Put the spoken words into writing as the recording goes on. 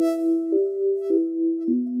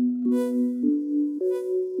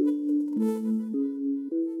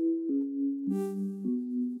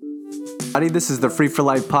This is the Free for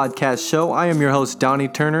Life podcast show. I am your host, Donnie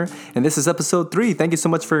Turner, and this is episode 3. Thank you so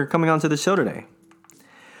much for coming on to the show today.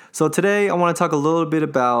 So today I want to talk a little bit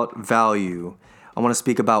about value. I want to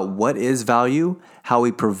speak about what is value, how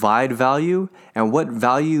we provide value, and what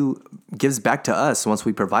value gives back to us once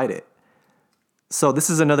we provide it. So this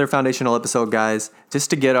is another foundational episode, guys, just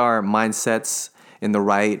to get our mindsets in the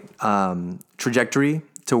right trajectory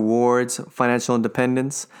towards financial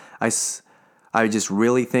independence. I just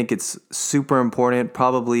really think it's super important,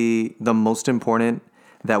 probably the most important,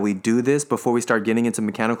 that we do this before we start getting into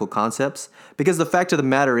mechanical concepts. Because the fact of the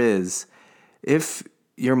matter is, if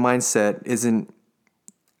your mindset isn't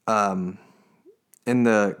in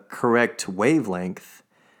the correct wavelength,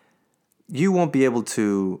 you won't be able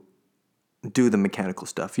to do the mechanical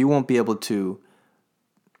stuff. You won't be able to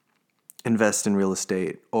invest in real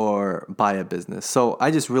estate or buy a business. So I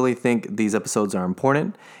just really think these episodes are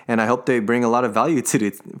important, and I hope they bring a lot of value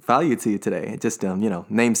to you today. Just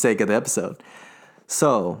namesake of the episode.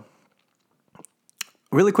 So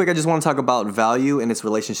really quick, I just want to talk about value and its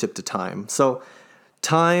relationship to time. So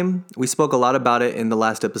time, we spoke a lot about it in the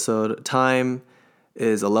last episode. Time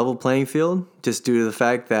is a level playing field just due to the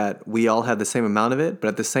fact that we all have the same amount of it, but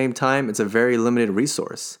at the same time, it's a very limited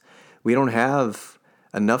resource. We don't have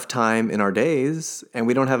enough time in our days, and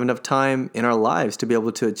we don't have enough time in our lives to be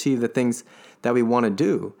able to achieve the things that we want to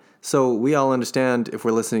do. So we all understand, if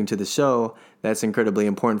we're listening to the show, that's incredibly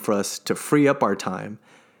important for us to free up our time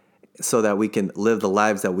so that we can live the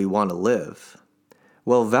lives that we want to live.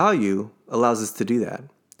 Well, value allows us to do that.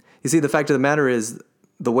 You see, the fact of the matter is,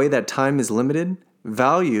 the way that time is limited,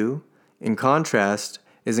 value, in contrast,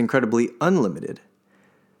 is incredibly unlimited.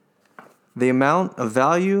 The amount of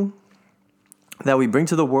value that we bring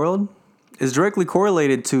to the world is directly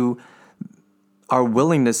correlated to our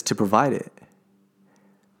willingness to provide it.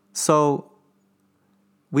 So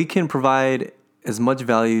we can provide as much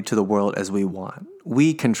value to the world as we want.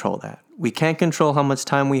 We control that. We can't control how much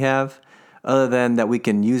time we have, other than that we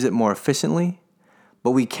can use it more efficiently,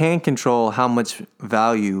 but we can control how much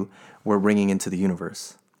value we're bringing into the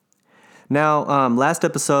universe. Now, last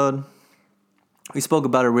episode, we spoke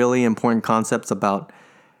about a really important concept about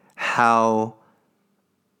how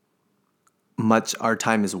much our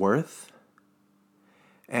time is worth.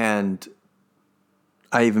 And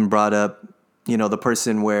I even brought up, the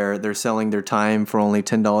person where they're selling their time for only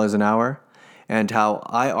 $10 an hour, and how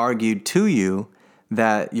I argued to you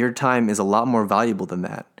that your time is a lot more valuable than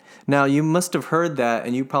that. Now, you must have heard that,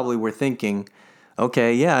 and you probably were thinking,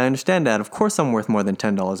 okay, yeah, I understand that. Of course I'm worth more than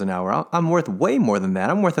 $10 an hour. I'm worth way more than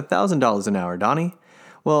that. I'm worth $1,000 an hour, Donnie.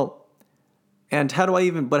 Well, and how do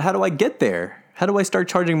I get there? How do I start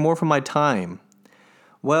charging more for my time?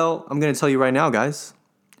 Well, I'm going to tell you right now, guys.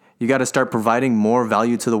 You got to start providing more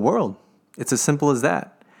value to the world. It's as simple as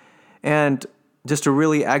that. And just a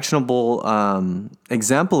really actionable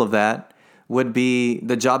example of that would be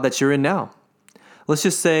the job that you're in now. Let's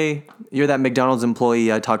just say you're that McDonald's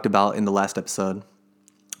employee I talked about in the last episode.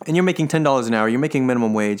 And you're making $10 an hour. You're making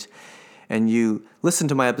minimum wage. And you listen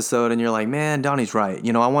to my episode and you're like, man, Donnie's right.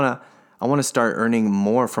 I want to start earning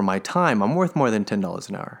more for my time. I'm worth more than $10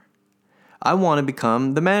 an hour. I want to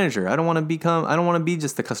become the manager. I don't want to be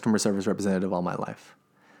just the customer service representative all my life.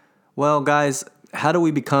 Well, guys, how do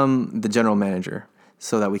we become the general manager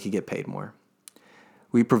so that we can get paid more?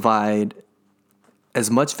 We provide as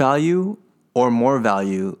much value or more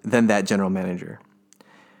value than that general manager.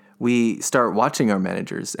 We start watching our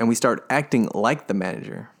managers and we start acting like the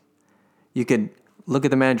manager. You could look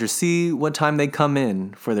at the manager, see what time they come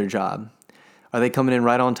in for their job. Are they coming in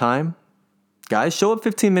right on time? Guys, show up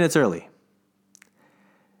 15 minutes early.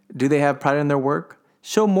 Do they have pride in their work?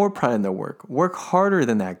 Show more pride in their work. Work harder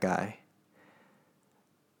than that guy.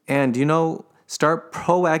 And, start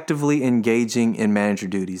proactively engaging in manager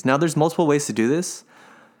duties. Now, there's multiple ways to do this.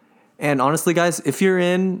 And honestly, guys, if you're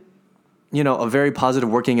in, a very positive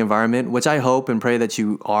working environment, which I hope and pray that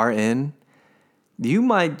you are in, you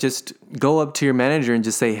might just go up to your manager and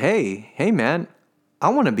just say, hey, man, I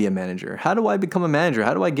want to be a manager. How do I become a manager?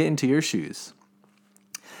 How do I get into your shoes?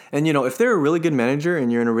 And, if they're a really good manager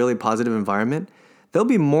and you're in a really positive environment, they'll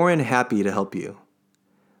be more than happy to help you.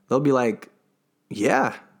 They'll be like,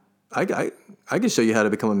 yeah, I can show you how to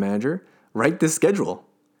become a manager. Write this schedule.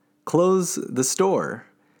 Close the store.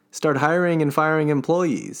 Start hiring and firing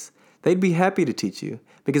employees. They'd be happy to teach you,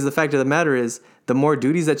 because the fact of the matter is, the more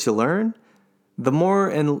duties that you learn, the more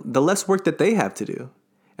and the less work that they have to do.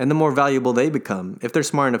 And the more valuable they become, if they're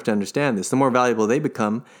smart enough to understand this, the more valuable they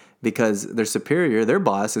become, because their superior, their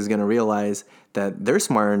boss, is going to realize that they're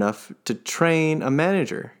smart enough to train a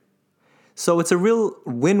manager. So it's a real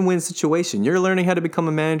win-win situation. You're learning how to become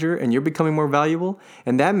a manager and you're becoming more valuable,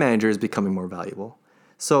 and that manager is becoming more valuable.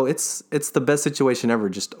 So it's the best situation ever,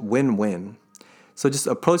 just win-win. So just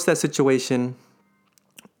approach that situation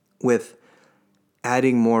with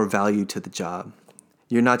adding more value to the job.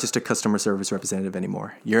 You're not just a customer service representative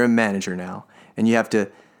anymore. You're a manager now, and you have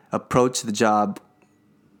to approach the job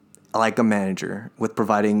like a manager with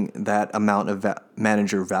providing that amount of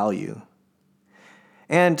manager value.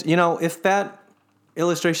 And, if that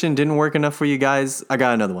illustration didn't work enough for you guys, I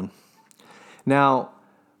got another one. Now,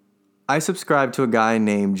 I subscribe to a guy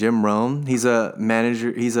named Jim Rohn. He's a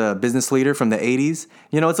manager. He's a business leader from the 80s.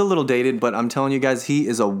 It's a little dated, but I'm telling you guys, he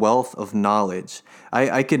is a wealth of knowledge.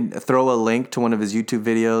 I could throw a link to one of his YouTube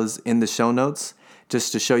videos in the show notes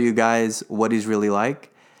just to show you guys what he's really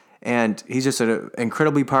like. And he's just an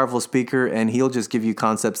incredibly powerful speaker, and he'll just give you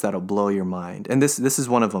concepts that'll blow your mind. And this is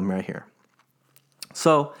one of them right here.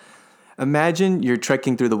 So imagine you're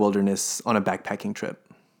trekking through the wilderness on a backpacking trip.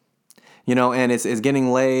 And it's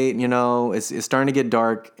getting late, it's starting to get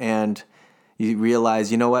dark, and you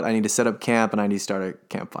realize, I need to set up camp and I need to start a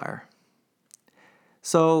campfire.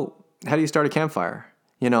 So how do you start a campfire?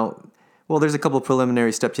 Well, there's a couple of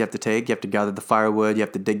preliminary steps you have to take. You have to gather the firewood, you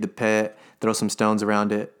have to dig the pit, throw some stones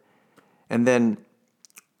around it, and then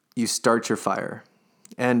you start your fire.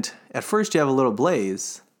 And at first you have a little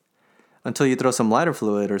blaze until you throw some lighter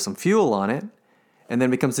fluid or some fuel on it, and then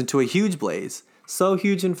it becomes into a huge blaze. So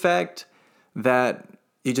huge, in fact, that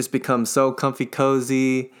you just become so comfy,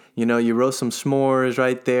 cozy. You roast some s'mores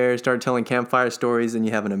right there, start telling campfire stories, and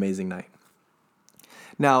you have an amazing night.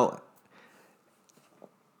 Now,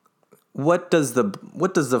 what does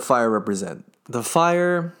the fire represent? The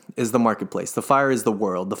fire is the marketplace. The fire is the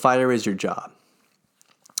world. The fire is your job.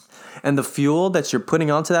 And the fuel that you're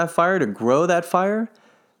putting onto that fire to grow that fire,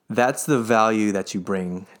 that's the value that you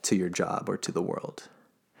bring to your job or to the world.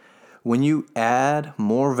 When you add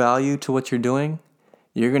more value to what you're doing,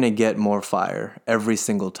 you're going to get more fire every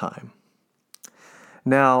single time.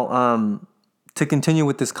 Now, to continue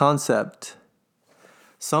with this concept,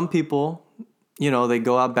 some people, they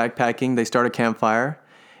go out backpacking, they start a campfire,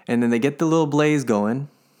 and then they get the little blaze going,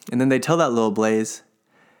 and then they tell that little blaze,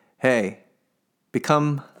 hey,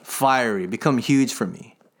 become fiery, become huge for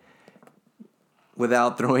me,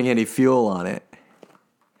 without throwing any fuel on it,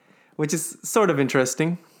 which is sort of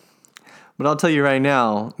interesting. But I'll tell you right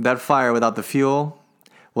now, that fire without the fuel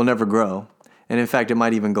will never grow. And in fact, it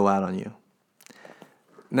might even go out on you.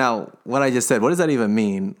 Now, what I just said, what does that even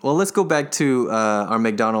mean? Well, let's go back to our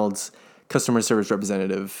McDonald's customer service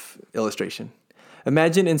representative illustration.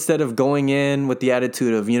 Imagine instead of going in with the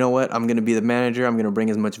attitude of, I'm going to be the manager, I'm going to bring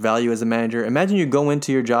as much value as a manager. Imagine you go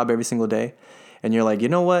into your job every single day and you're like,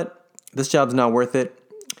 this job's not worth it.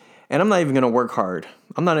 And I'm not even going to work hard.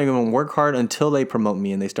 I'm not even going to work hard until they promote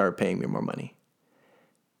me and they start paying me more money.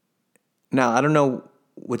 Now, I don't know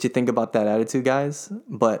what you think about that attitude, guys,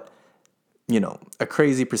 but, a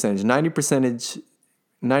crazy percentage,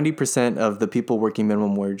 90% of the people working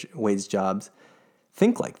minimum wage jobs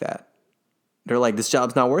think like that. They're like, this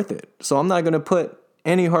job's not worth it. So I'm not going to put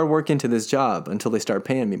any hard work into this job until they start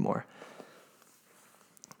paying me more.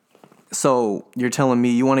 So you're telling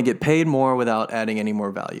me you want to get paid more without adding any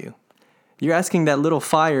more value. You're asking that little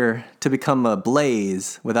fire to become a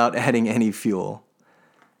blaze without adding any fuel.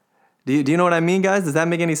 Do you know what I mean, guys? Does that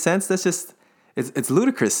make any sense? That's just, it's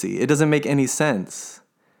ludicrousy. It doesn't make any sense.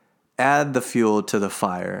 Add the fuel to the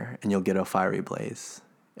fire and you'll get a fiery blaze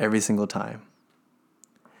every single time.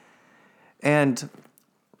 And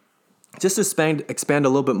just to expand a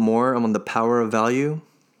little bit more on the power of value,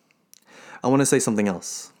 I want to say something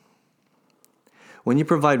else. When you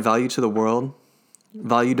provide value to the world,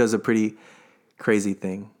 value does a pretty crazy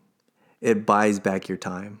thing. It buys back your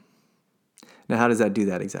time. Now, how does that do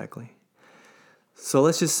that exactly? So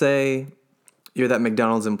let's just say you're that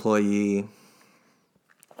McDonald's employee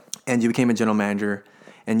and you became a general manager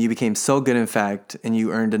and you became so good, in fact, and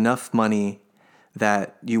you earned enough money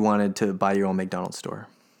that you wanted to buy your own McDonald's store.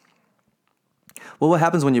 Well, what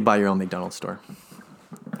happens when you buy your own McDonald's store?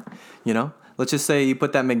 Let's just say you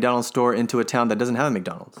put that McDonald's store into a town that doesn't have a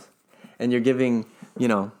McDonald's and you're giving,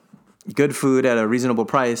 good food at a reasonable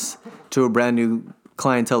price to a brand new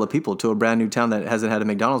clientele of people, to a brand new town that hasn't had a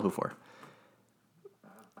McDonald's before.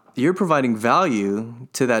 You're providing value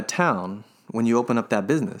to that town when you open up that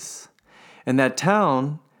business. And that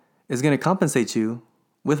town is going to compensate you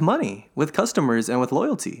with money, with customers, and with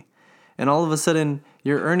loyalty. And all of a sudden,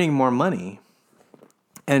 you're earning more money.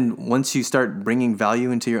 And once you start bringing value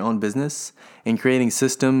into your own business and creating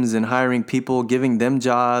systems and hiring people, giving them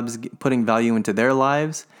jobs, putting value into their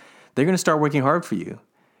lives, they're going to start working hard for you.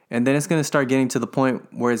 And then it's going to start getting to the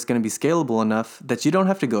point where it's going to be scalable enough that you don't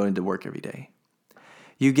have to go into work every day.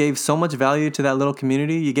 You gave so much value to that little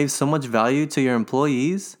community. You gave so much value to your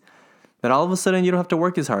employees that all of a sudden you don't have to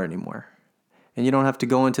work as hard anymore. And you don't have to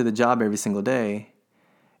go into the job every single day.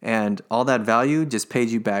 And all that value just paid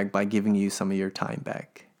you back by giving you some of your time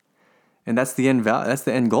back. And that's the end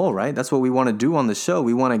goal, right? That's what we want to do on the show.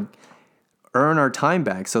 We want to earn our time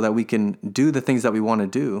back so that we can do the things that we want to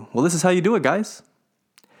do. Well, this is how you do it, guys.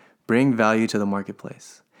 Bring value to the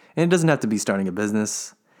marketplace. And it doesn't have to be starting a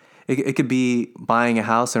business. It could be buying a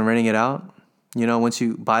house and renting it out. Once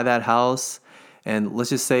you buy that house, and let's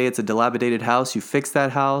just say it's a dilapidated house, you fix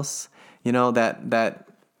that house, that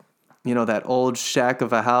old shack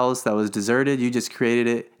of a house that was deserted, you just created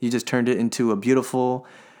it. You just turned it into a beautiful,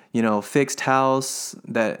 fixed house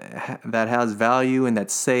that has value and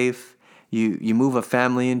that's safe. You move a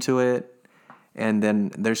family into it, and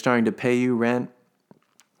then they're starting to pay you rent.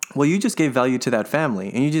 Well, you just gave value to that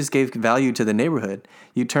family, and you just gave value to the neighborhood.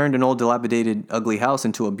 You turned an old, dilapidated, ugly house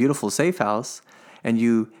into a beautiful, safe house, and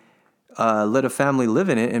you let a family live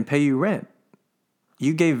in it and pay you rent.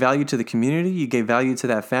 You gave value to the community, you gave value to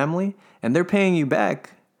that family, and they're paying you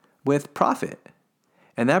back with profit.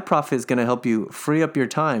 And that profit is going to help you free up your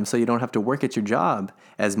time so you don't have to work at your job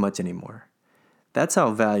as much anymore. That's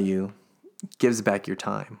how value gives back your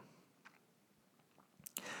time.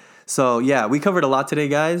 So yeah, we covered a lot today,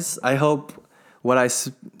 guys. I hope what I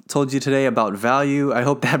told you today about value, I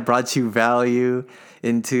hope that brought you value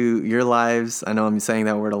into your lives. I know I'm saying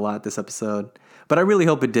that word a lot this episode, but I really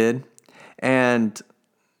hope it did. And,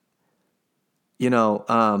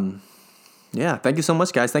 thank you so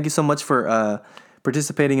much, guys. Thank you so much for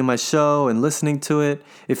participating in my show and listening to it.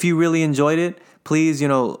 If you really enjoyed it, please,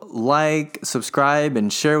 like, subscribe,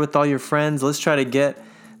 and share with all your friends. Let's try to get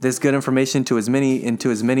this good information into as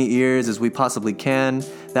many ears as we possibly can.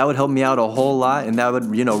 That would help me out a whole lot, and that would,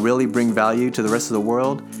 really bring value to the rest of the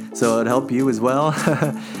world. So it'd help you as well.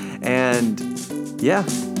 And yeah,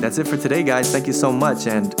 that's it for today, guys. Thank you so much.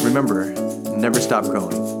 And remember, never stop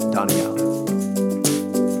growing. Donnie out.